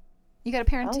babies. You got to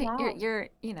parent your,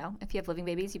 you know, if you have living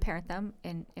babies, you parent them,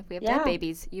 and if we have dead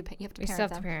babies, you have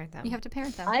to parent them. You have to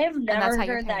parent them. I have never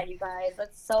heard that, you guys.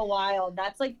 That's so wild.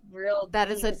 That's like real.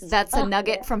 That's a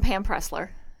nugget from Pam Pressler.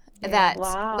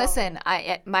 Listen,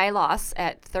 my loss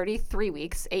at 33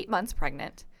 weeks, 8 months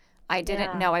pregnant, I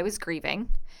didn't know I was grieving,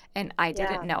 and I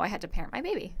didn't know I had to parent my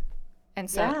baby. And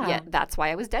so, that's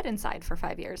why I was dead inside for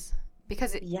 5 years.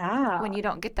 Because when you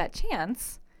don't get that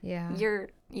chance, you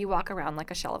walk around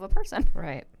like a shell of a person.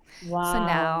 Right. Wow. So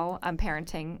now I'm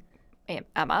parenting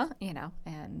Emma,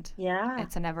 and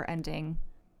it's a never-ending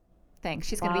thing.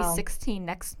 She's going to be 16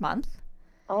 next month.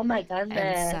 Oh my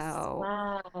goodness.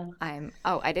 And so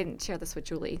I didn't share this with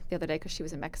Julie the other day because she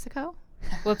was in Mexico.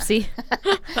 Whoopsie.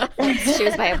 She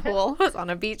was by a pool. I was on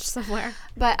a beach somewhere.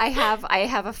 But I have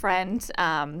a friend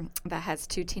that has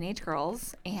 2 teenage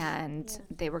girls, and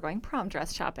they were going prom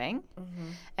dress shopping.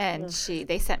 And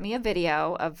they sent me a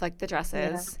video of like the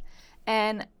dresses,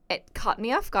 and it caught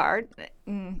me off guard.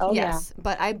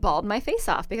 But I bawled my face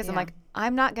off because I'm like,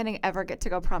 I'm not going to ever get to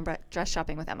go prom dress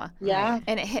shopping with Emma.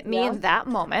 And it hit me in that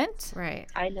moment. Right.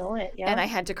 I know it. And I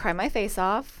had to cry my face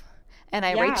off. And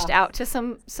I reached out to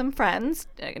some friends.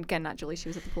 Again, not Julie. She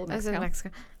was at the pool in Mexico. I was in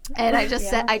Mexico. And I just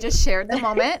said, I just shared the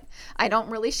moment. I don't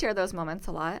really share those moments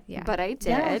a lot, but I did.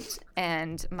 Yeah.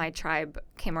 And my tribe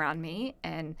came around me,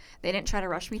 and they didn't try to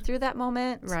rush me through that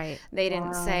moment. Right. They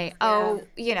didn't say,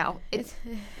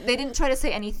 they didn't try to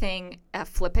say anything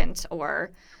flippant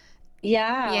or,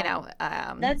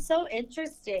 that's so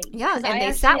interesting. Yeah, and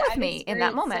they sat with me in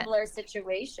that moment. Similar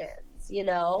situations,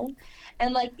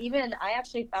 And like, even I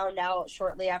actually found out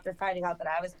shortly after finding out that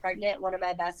I was pregnant, one of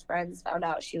my best friends found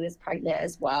out she was pregnant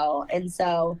as well. And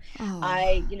so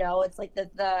it's like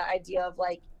the idea of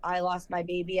like, I lost my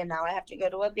baby and now I have to go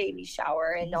to a baby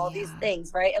shower and all these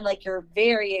things, right? And like, you're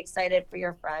very excited for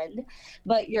your friend,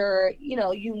 but you're,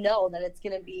 that it's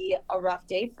going to be a rough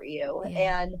day for you.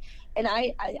 And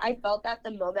I felt that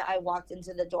the moment I walked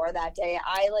into the door that day.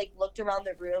 I like looked around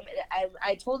the room, and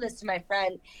I told this to my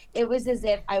friend. It was as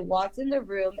if I walked in the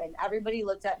room and everybody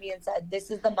looked at me and said,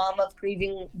 "This is the mom of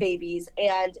grieving babies."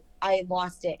 And I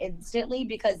lost it instantly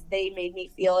because they made me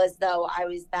feel as though I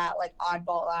was that like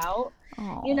oddball out.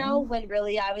 Aww. When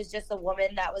really I was just a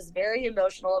woman that was very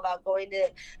emotional about going to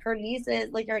her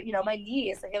nieces, like my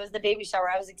niece, like it was the baby shower.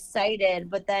 I was excited,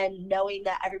 but then knowing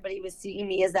that everybody was seeing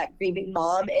me as that grieving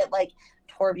mom, it like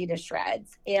tore me to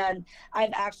shreds. And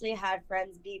I've actually had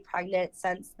friends be pregnant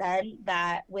since then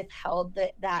that withheld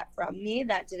that from me,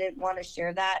 that didn't want to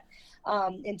share that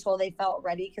until they felt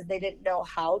ready, because they didn't know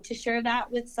how to share that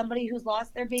with somebody who's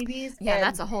lost their babies. Yeah, and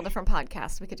that's a whole different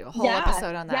podcast. We could do a whole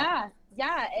episode on that.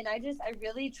 Yeah. And I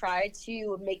really try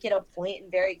to make it a point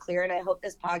and very clear. And I hope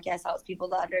this podcast helps people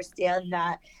to understand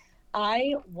that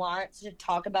I want to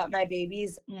talk about my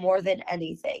babies more than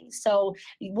anything. So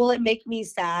will it make me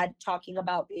sad talking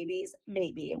about babies?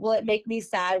 Maybe. Will it make me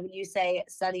sad when you say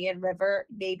Sunny and River?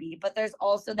 Maybe. But there's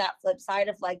also that flip side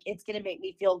of like, it's going to make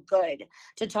me feel good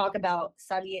to talk about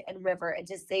Sunny and River and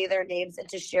to say their names and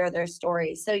to share their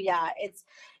stories. So yeah,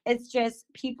 it's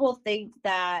just, people think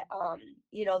that,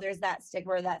 there's that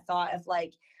stigma or that thought of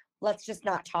like, let's just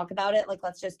not talk about it. Like,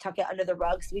 let's just tuck it under the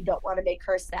rug because we don't want to make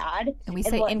her sad. And we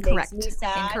say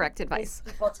incorrect advice.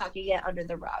 People tucking it under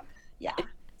the rug. Yeah.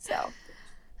 So.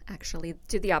 Actually,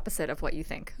 do the opposite of what you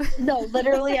think. No,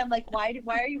 literally, I'm like, why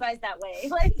are you guys that way?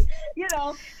 Like,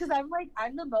 because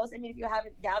I'm the most, if you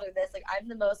haven't gathered this, like, I'm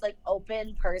the most, like,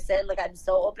 open person. Like, I'm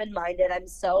so open-minded. I'm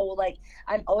so, like,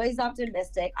 I'm always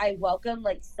optimistic. I welcome,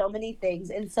 like, so many things.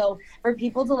 And so for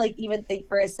people to, like, even think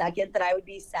for a second that I would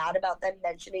be sad about them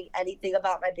mentioning anything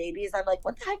about my babies, I'm like,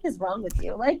 what the heck is wrong with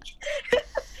you? Like,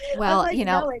 well, like,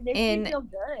 no, it makes me feel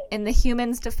good. In the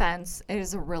human's defense, it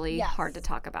is really hard to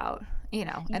talk about. And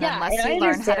unless you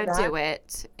learn how to do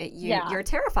it, you're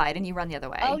terrified and you run the other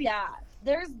way. Oh yeah.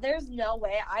 There's no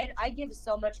way. I give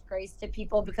so much grace to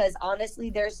people because honestly,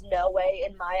 there's no way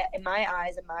in my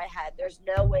eyes, in my head, there's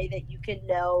no way that you can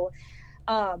know,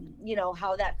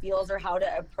 how that feels or how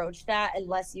to approach that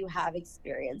unless you have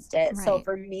experienced it. Right. So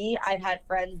for me, I've had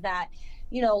friends that,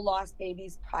 lost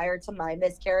babies prior to my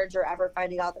miscarriage or ever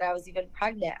finding out that I was even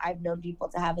pregnant. I've known people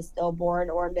to have a stillborn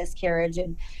or a miscarriage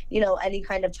and, any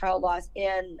kind of child loss.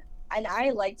 And I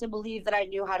like to believe that I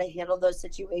knew how to handle those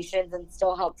situations and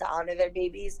still help to honor their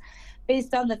babies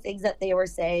based on the things that they were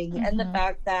saying and the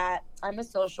fact that I'm a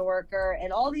social worker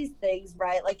and all these things,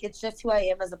 right? Like, it's just who I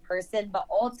am as a person. But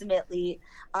ultimately,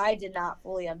 I did not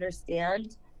fully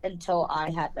understand until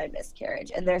I had my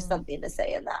miscarriage. And there's something to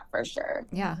say in that for sure.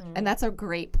 Yeah. And that's a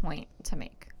great point to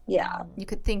make. Yeah. You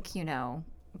could think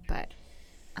but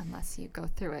unless you go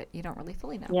through it, you don't really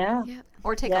fully know. Yeah.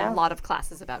 Or take a lot of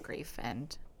classes about grief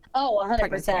and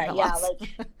 100%.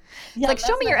 Yeah. Like,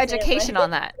 show me your education on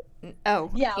that.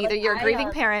 Yeah, either you're a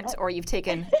grieving parent or you've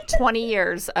taken 20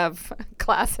 years of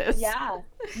classes. Yeah,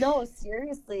 no,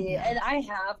 seriously. And I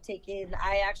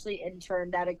actually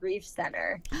interned at a grief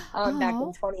center back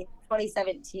in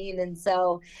 2017. And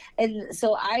so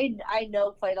I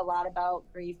know quite a lot about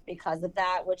grief because of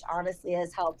that, which honestly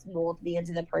has helped mold me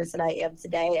into the person I am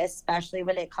today, especially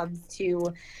when it comes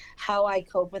to how I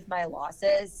cope with my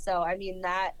losses. So, I mean,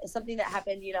 that is something that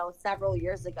happened, several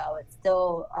years ago. It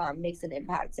still makes an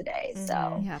impact today.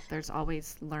 So, yeah, there's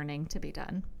always learning to be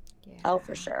done. Yeah. Oh,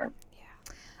 for sure.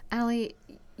 Yeah. Allie,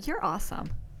 you're awesome.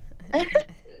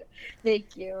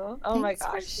 Thank you. Oh, my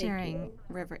gosh. Thanks for sharing,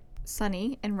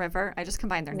 Sunny and River. I just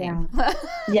combined their name. Yeah.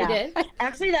 You did?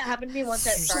 Actually, that happened to me once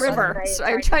at Starbucks. River. So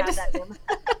I tried to.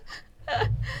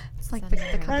 It's like the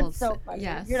couples. That's so funny.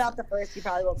 Yes. You're not the first. You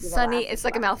probably won't be the Sunny. last. It's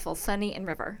like a mouthful. Sunny and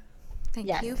River.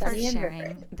 Thank you for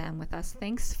sharing them with us.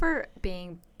 Thanks for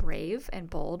being brave and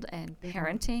bold and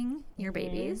parenting your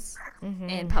babies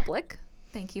in public.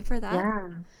 Thank you for that. Yeah.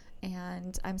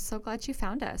 And I'm so glad you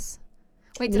found us.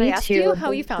 Wait, did I ask you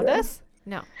how you found us?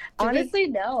 No. Honestly,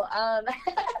 no.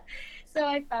 So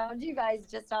I found you guys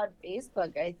just on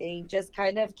Facebook, I think. Just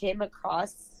kind of came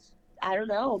across, I don't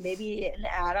know, maybe an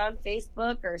ad on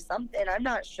Facebook or something. I'm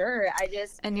not sure.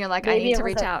 And you're like, I need to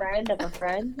reach out. Friend of a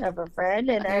friend of a friend.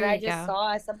 And then I just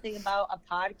saw something about a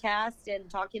podcast and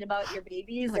talking about your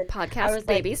babies. Like podcast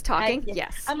babies talking?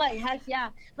 Yes. I'm like, heck yeah.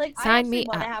 Like, Sign me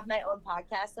want to have my own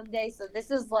podcast someday. So this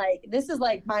is like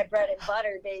my bread and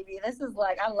butter, baby. This is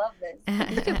like, I love this.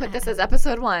 You can put this as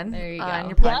episode 1 on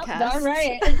your podcast. Yep, all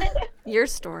right. Your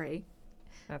story.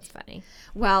 That's funny.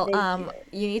 Well,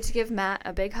 you need to give Matt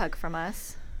a big hug from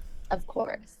us. Of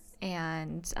course.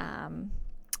 And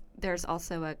there's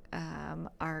also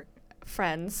our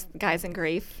friends, Guys in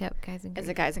Grief. Yep, Guys in Grief. Is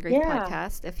a Guys in Grief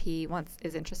podcast if he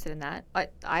is interested in that.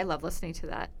 I love listening to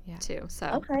that too.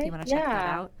 So if you want to check that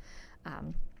out.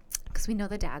 Because we know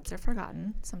the dads are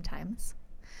forgotten sometimes.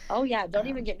 Oh, yeah. Don't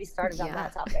even get me started on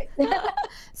that topic.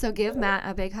 So give Matt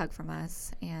a big hug from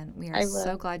us. And we are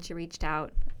so glad you reached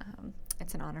out.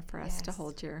 It's an honor for us to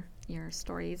hold your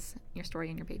stories, your story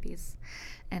and your babies.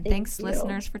 And thanks,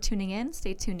 listeners, for tuning in.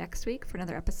 Stay tuned next week for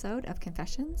another episode of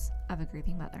Confessions of a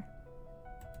Grieving Mother.